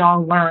we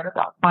all learn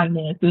about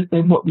finances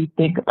and what we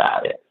think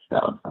about it.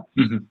 So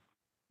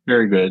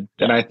very good,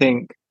 and I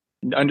think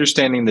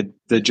understanding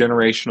the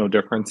generational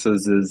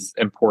differences is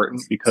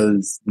important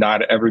because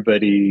not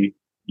everybody,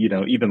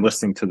 even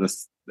listening to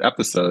this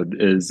episode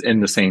is in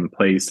the same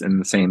place, in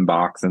the same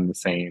box, in the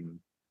same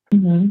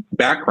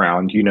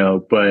background,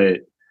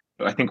 but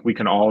I think we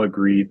can all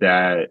agree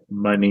that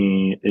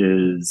money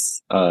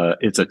is,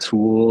 it's a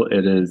tool.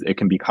 It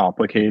can be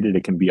complicated.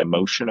 It can be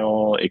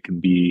emotional. It can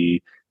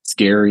be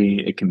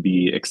scary. It can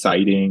be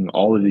exciting,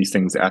 all of these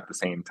things at the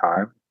same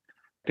time.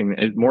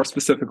 more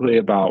specifically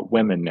about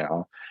women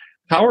now.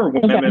 How are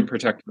women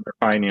protecting their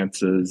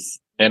finances?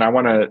 And I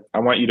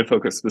want you to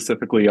focus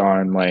specifically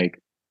on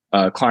like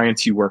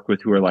clients you work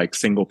with who are like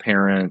single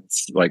parent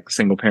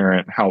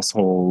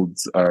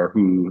households, or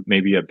who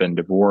maybe have been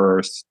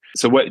divorced.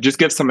 So just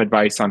give some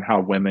advice on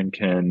how women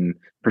can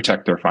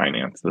protect their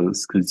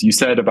finances, because you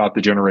said about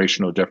the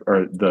generational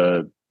or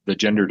the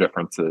gender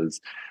differences,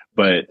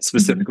 but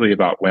specifically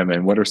about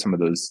women, what are some of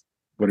those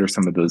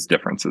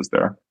differences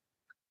there?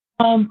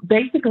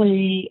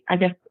 Basically, I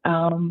guess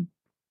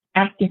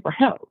asking for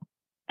help,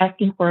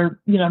 asking for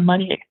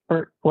money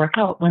experts for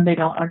help when they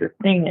don't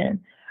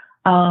understand.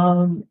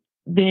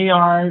 They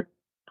are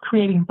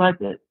creating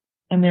budgets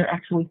and they're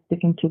actually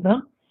sticking to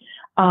them.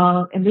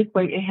 And this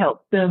way, it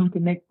helps them to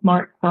make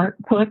smart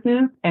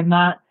choices and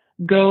not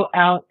go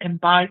out and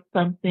buy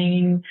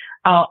something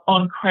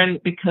on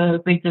credit because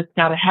they just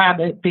got to have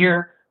it.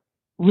 They're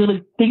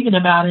really thinking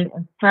about it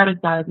and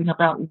strategizing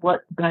about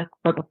what's best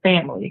for the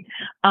family.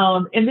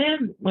 And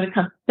then when it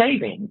comes to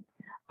savings,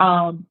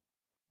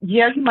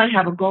 you might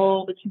have a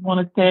goal that you want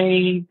to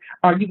save,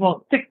 or you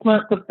want 6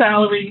 months of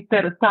salary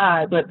set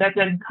aside, but that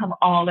doesn't come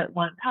all at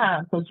one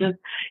time. So just,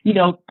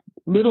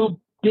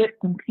 little bits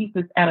and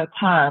pieces at a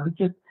time.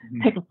 Just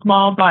take a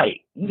small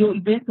bite. You'll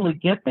eventually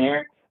get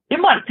there. It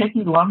might take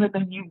you longer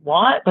than you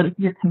want, but if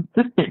you're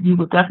consistent, you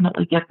will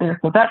definitely get there.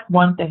 So that's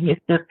one thing.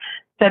 It's just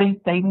setting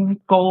savings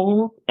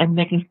goals and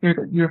making sure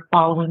that you're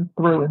following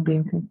through and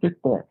being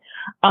consistent.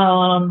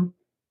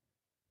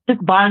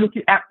 Just buying what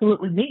you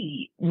absolutely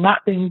need,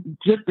 not things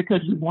just because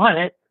you want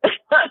it.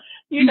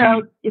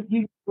 If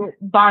you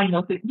buying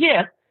those things,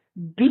 yes,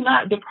 do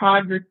not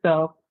deprive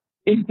yourself.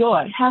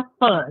 Enjoy, have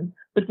fun,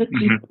 but just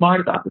be smart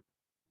about what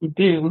you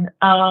do.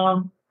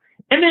 And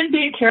then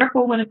being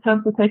careful when it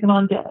comes to taking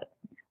on debt.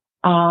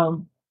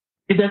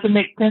 It doesn't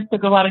make sense to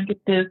go out and get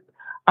this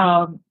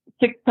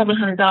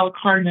 $600-700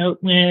 car note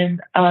when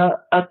a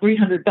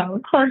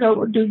 $300 car note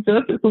would do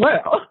just as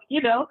well.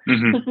 So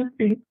just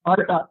being smart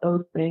about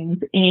those things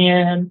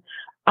and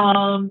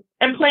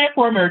plan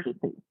for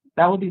emergencies.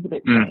 That would be the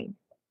big thing.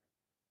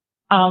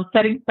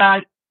 Setting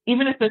aside,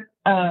 even if it's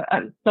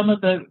some of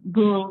the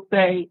gurus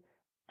say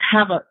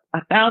have a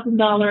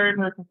 $1,000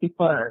 emergency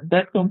fund.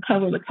 That's going to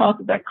cover the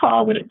cost of that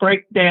car when it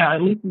breaks down.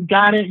 At least you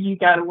got it. You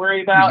got to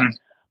worry about,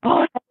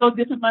 I have to go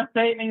get to my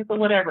savings or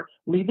whatever.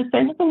 Leave the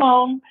savings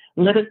alone.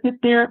 Let it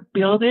sit there.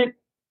 Build it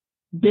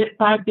bit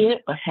by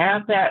bit, but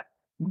have that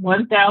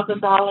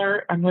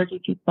 $1,000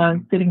 emergency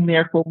fund sitting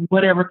there for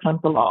whatever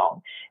comes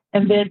along.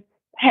 And then,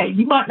 hey,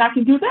 you might not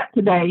can do that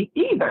today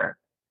either.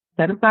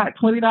 Set aside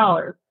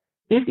 $20,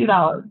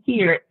 $50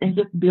 here and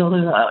just build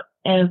it up.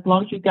 And as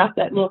long as you got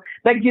that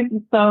that gives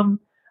you some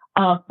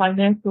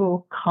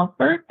financial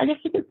comfort, I guess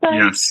you could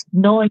say,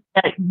 knowing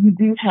that you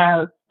do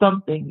have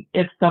something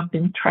if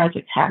something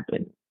tragic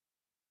happens.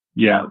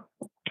 Yeah.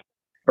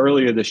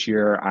 Earlier this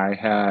year, I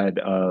had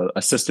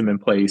a system in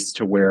place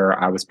to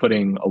where I was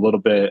putting a little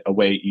bit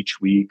away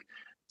each week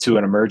to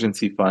an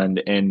emergency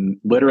fund. And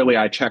literally,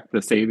 I checked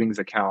the savings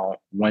account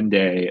one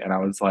day and I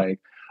was like,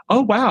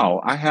 oh,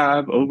 wow, I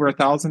have over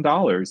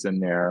 $1,000 in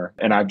there.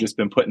 And I've just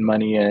been putting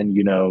money in,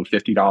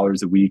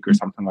 $50 a week or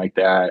something like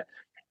that.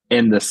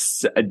 And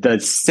the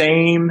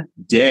same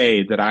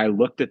day that I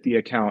looked at the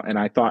account and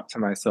I thought to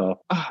myself,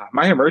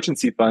 my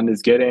emergency fund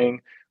is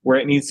getting where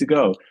it needs to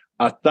go.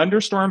 A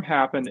thunderstorm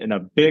happened and a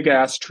big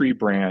ass tree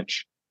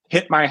branch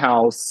hit my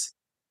house.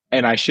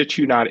 And I shit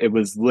you not, it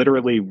was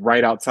literally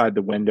right outside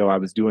the window. I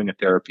was doing a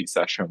therapy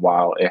session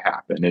while it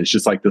happened. It's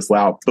just like this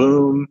loud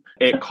boom.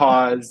 It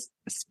caused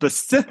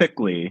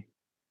specifically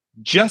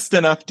just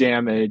enough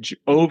damage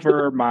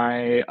over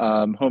my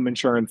home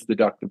insurance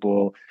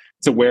deductible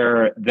to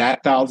where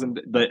that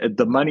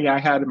the money I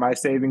had in my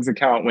savings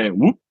account went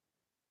whoop.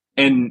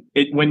 And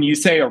when you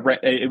say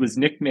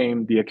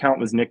the account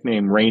was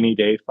nicknamed Rainy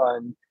Day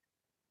Fund.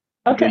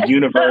 Okay. The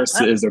universe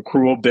is a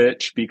cruel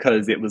bitch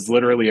because it was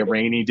literally a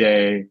rainy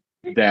day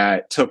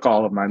that took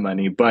all of my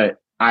money, but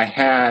I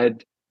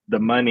had the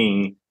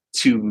money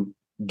to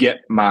get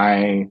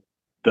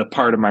the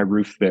part of my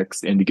roof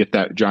fixed and to get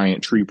that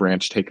giant tree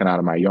branch taken out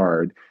of my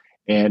yard.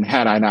 And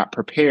had I not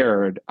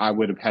prepared, I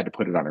would have had to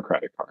put it on a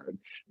credit card,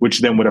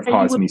 which then would have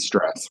caused me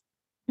stress.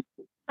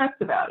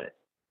 Stressed about it.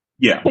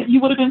 Yeah.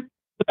 You would have been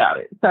stressed about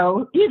it.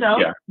 So, you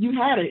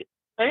had it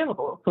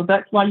available. So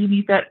that's why you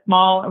need that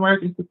small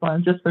emergency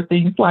fund, just for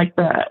things like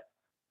that.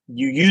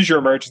 You use your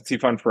emergency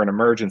fund for an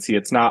emergency.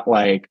 It's not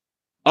like,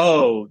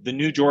 oh, the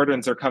new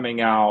Jordans are coming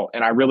out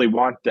and I really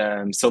want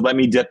them, so let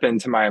me dip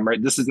into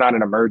this is not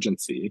an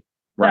emergency,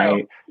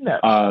 right?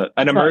 No.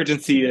 An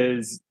emergency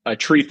is a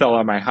tree fell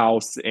on my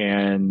house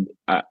and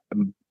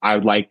I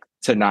would like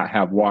to not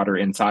have water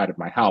inside of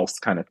my house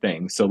kind of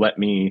thing. So let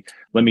me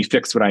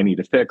fix what I need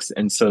to fix.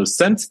 And so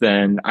since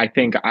then, I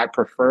think I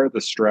prefer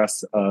the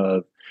stress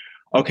of,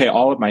 okay,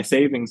 all of my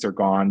savings are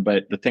gone,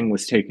 but the thing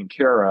was taken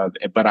care of,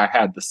 but I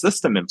had the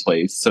system in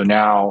place. So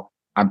now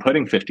I'm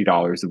putting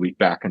 $50 a week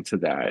back into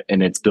that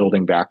and it's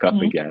building back up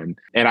again.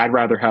 And I'd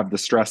rather have the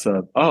stress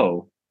of,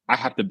 I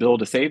have to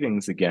build a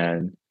savings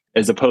again,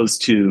 as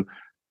opposed to,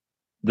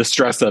 the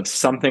stress of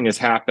something has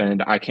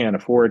happened, I can't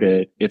afford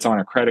it, it's on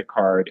a credit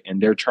card,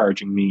 and they're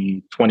charging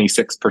me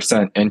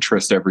 26%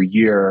 interest every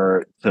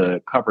year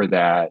to cover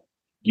that.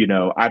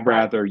 I'd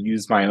rather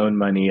use my own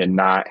money and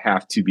not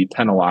have to be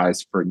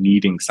penalized for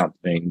needing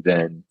something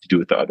than to do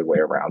it the other way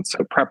around.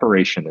 So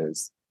preparation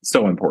is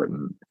so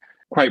important.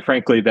 Quite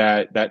frankly,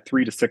 that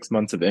 3 to 6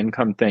 months of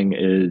income thing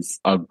is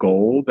a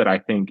goal that I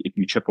think if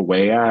you chip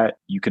away at,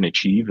 you can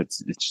achieve.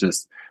 It's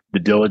just the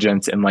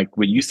diligence and, like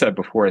what you said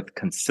before, it's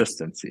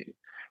consistency.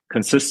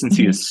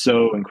 Consistency is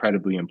so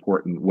incredibly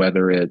important,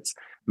 whether it's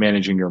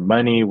managing your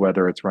money,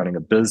 whether it's running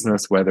a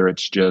business, whether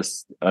it's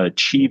just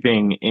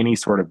achieving any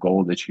sort of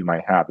goal that you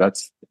might have.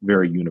 That's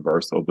very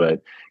universal,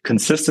 but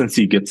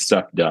consistency gets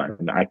stuff done.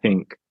 And I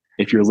think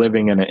if you're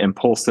living in an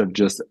impulsive,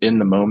 just in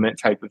the moment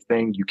type of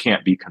thing, you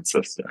can't be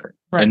consistent.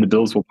 Right. And the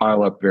bills will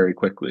pile up very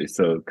quickly.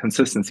 So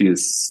consistency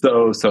is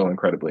so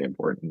incredibly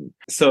important.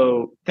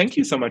 So thank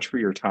you so much for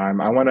your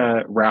time. I want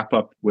to wrap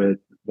up with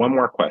one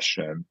more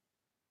question.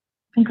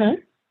 Okay.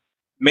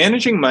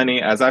 Managing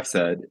money, as I've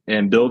said,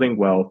 and building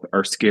wealth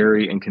are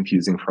scary and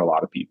confusing for a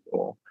lot of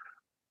people.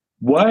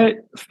 What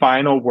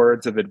final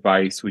words of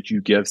advice would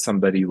you give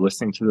somebody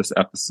listening to this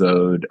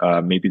episode?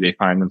 Maybe they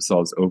find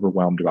themselves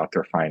overwhelmed about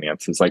their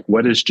finances. Like,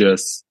 what is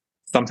just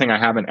something I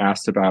haven't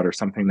asked about or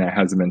something that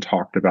hasn't been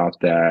talked about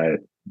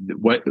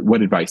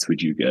what advice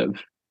would you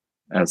give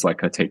as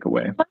like a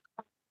takeaway?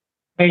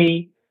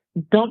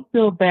 Don't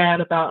feel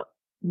bad about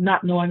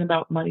not knowing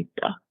about money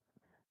stuff.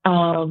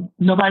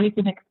 Nobody's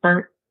an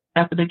expert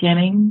at the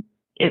beginning.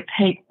 It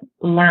takes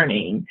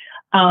learning.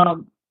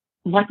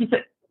 Like you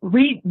said,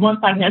 read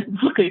one finance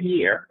book a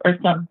year or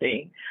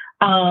something.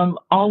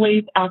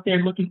 Always out there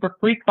looking for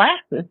free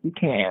classes you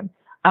can,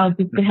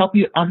 just to help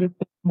you understand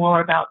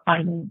more about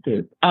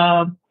finances.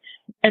 And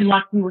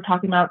like we were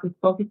talking about, just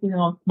focusing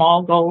on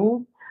small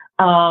goals,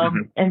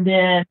 and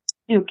then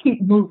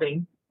keep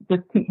moving.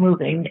 Just keep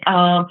moving.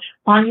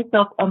 Find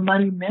yourself a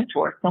money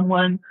mentor,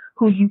 someone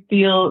who you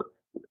feel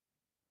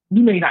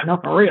you may not know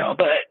for real,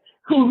 but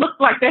who looks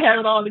like they have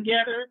it all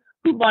together,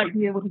 who might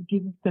be able to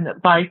give you some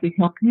advice to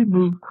help you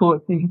move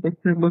toward things that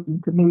you're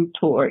looking to move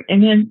toward.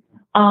 And then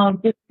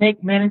just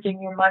make managing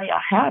your money a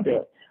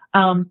habit.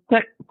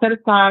 Set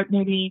aside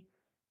maybe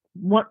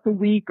once a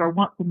week or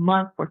once a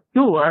month for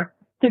sure.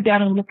 Sit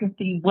down and look and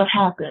see what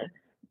happened.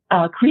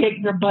 Create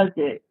your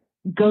budget.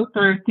 Go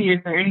through, see is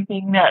there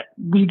anything that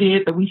we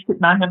did that we should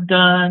not have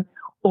done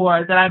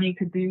or that I need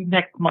to do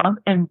next month,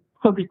 and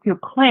so that you're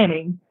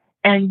planning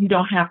and you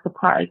don't have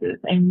surprises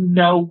and you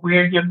know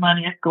where your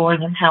money is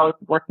going and how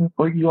it's working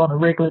for you on a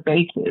regular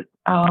basis.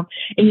 And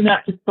you're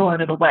not just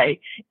throwing it away.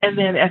 And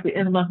then at the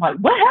end of the month, like,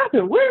 what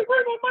happened? Where'd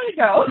my money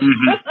go?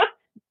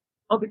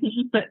 Oh, because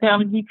you sat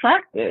down and you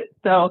tracked it.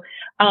 So,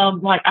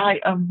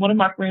 one of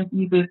my friends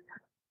uses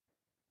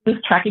this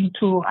tracking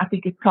tool. I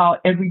think it's called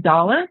Every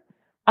Dollar.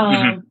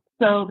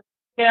 So they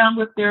sit down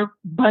with their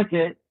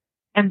budget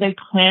and they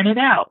plan it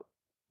out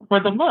for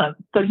the month.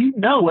 So you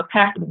know what's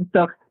happening.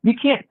 So you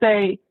can't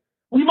say,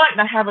 we might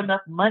not have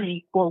enough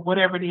money for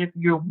whatever it is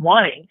you're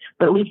wanting,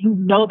 but at least you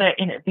know that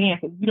in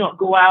advance. If you don't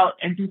go out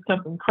and do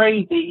something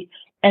crazy,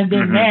 and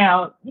then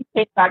now you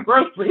can't buy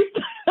groceries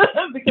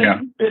because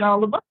you spent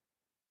all the money.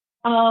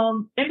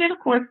 And then, of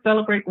course,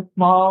 celebrate the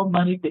small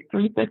money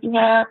victories that you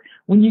have.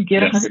 When you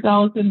get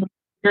 $100 in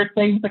your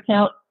savings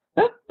account,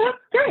 that's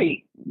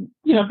great.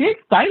 Be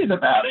excited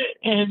about it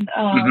and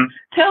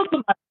tell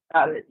somebody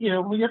about it.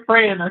 With your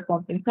friend or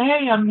something. Say,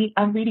 hey, I'm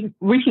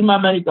reaching my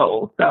money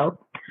goal. So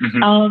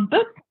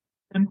that's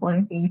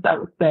important things I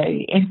would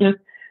say. And just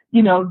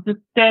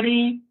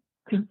steady,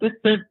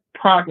 consistent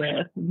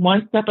progress,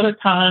 one step at a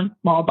time,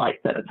 small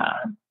bites at a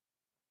time.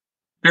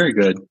 Very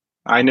good.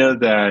 I know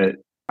that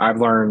I've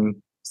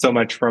learned so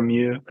much from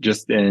you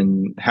just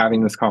in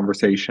having this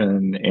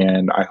conversation.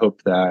 And I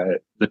hope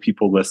that the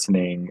people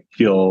listening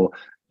feel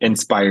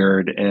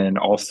inspired and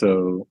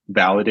also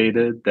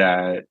validated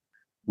that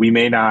we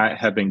may not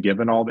have been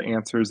given all the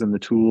answers and the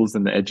tools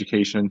and the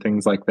education and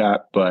things like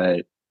that,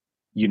 but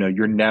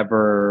you're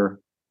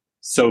never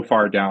so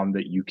far down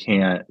that you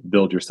can't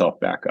build yourself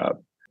back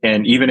up.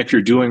 And even if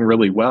you're doing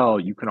really well,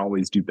 you can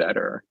always do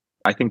better.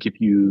 I think if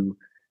you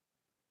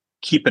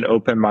keep an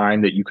open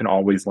mind that you can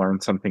always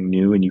learn something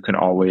new and you can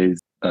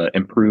always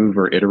improve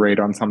or iterate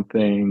on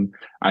something,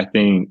 I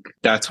think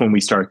that's when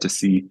we start to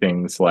see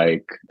things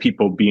like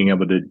people being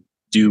able to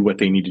do what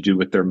they need to do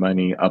with their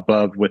money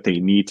above what they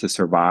need to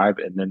survive.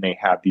 And then they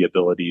have the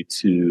ability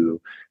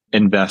to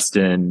invest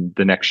in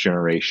the next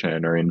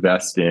generation or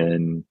invest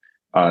in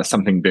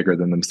something bigger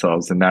than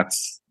themselves. And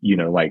that's,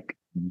 like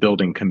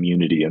building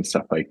community and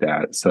stuff like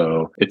that.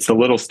 So it's the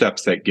little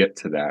steps that get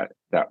to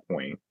that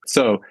point.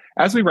 So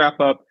as we wrap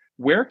up,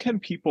 where can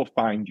people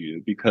find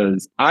you?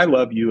 Because I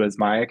love you as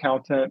my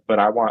accountant, but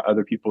I want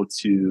other people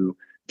to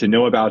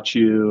know about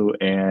you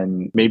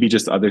and maybe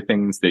just other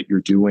things that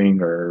you're doing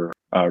or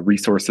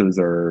resources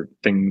or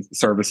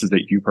services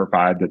that you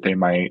provide that they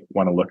might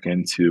want to look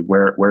into.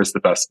 Where's the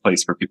best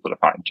place for people to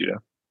find you?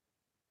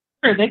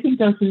 Sure, they can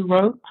go to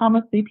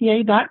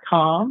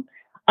rosethomascpa.com.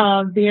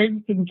 There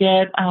you can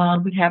get,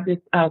 we have this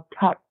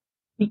top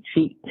cheat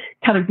sheet,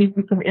 kind of gives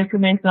you some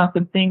information on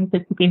some things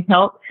that you can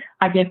help,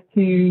 I guess,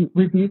 to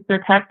reduce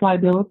their tax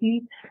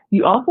liability.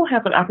 You also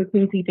have an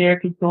opportunity there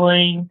to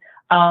join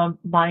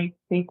my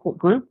Facebook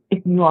group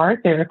if you are a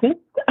therapist.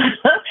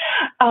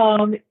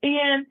 And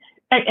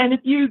if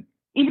you,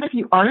 even if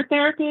you aren't a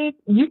therapist,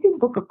 you can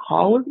book a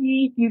call with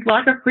me if you'd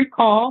like, a free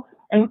call,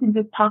 and we can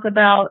just talk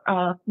about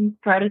some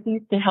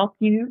strategies to help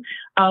you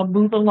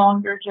move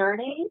along your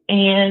journey.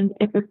 And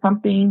if it's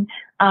something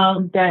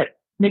that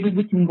maybe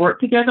we can work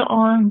together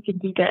on, we can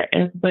do that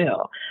as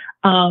well.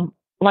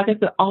 Like I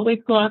said, always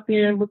go out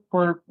there and look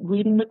for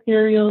reading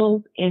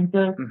materials and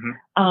just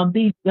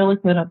be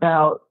diligent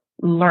about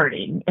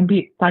learning and be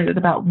excited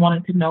about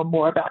wanting to know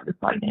more about your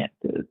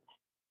finances.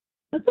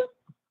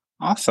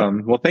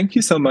 Awesome. Well, thank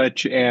you so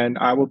much. And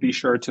I will be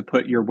sure to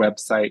put your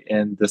website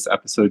in this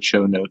episode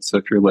show notes. So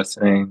if you're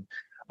listening,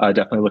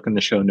 definitely look in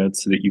the show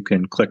notes so that you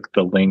can click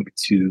the link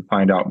to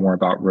find out more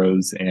about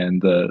Rose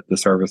and the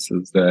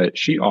services that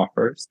she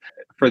offers.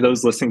 For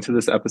those listening to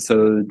this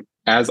episode,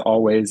 as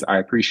always, I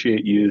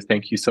appreciate you.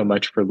 Thank you so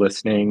much for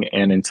listening.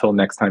 And until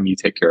next time, you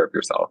take care of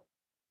yourself.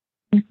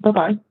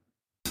 Bye-bye.